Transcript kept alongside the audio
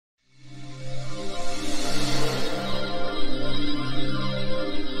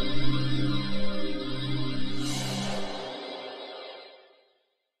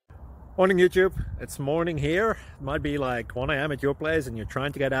Morning YouTube, it's morning here. It might be like 1 a.m. at your place and you're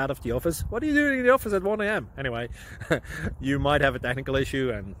trying to get out of the office. What are you doing in the office at 1 a.m? Anyway, you might have a technical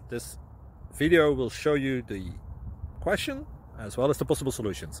issue and this video will show you the question as well as the possible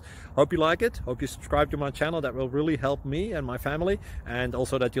solutions. Hope you like it, hope you subscribe to my channel. That will really help me and my family, and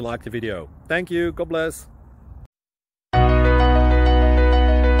also that you like the video. Thank you, God bless.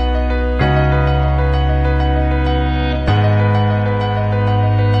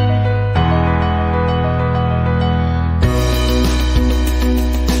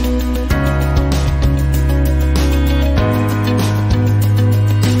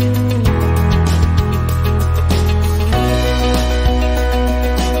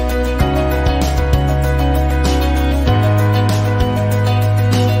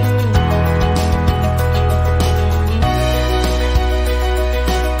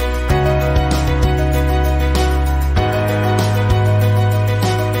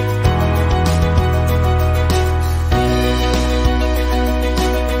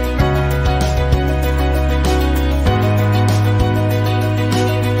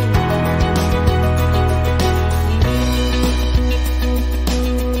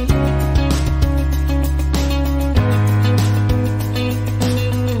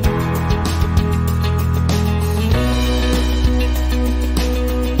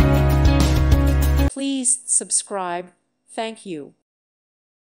 Please subscribe. Thank you.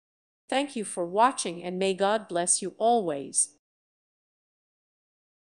 Thank you for watching, and may God bless you always.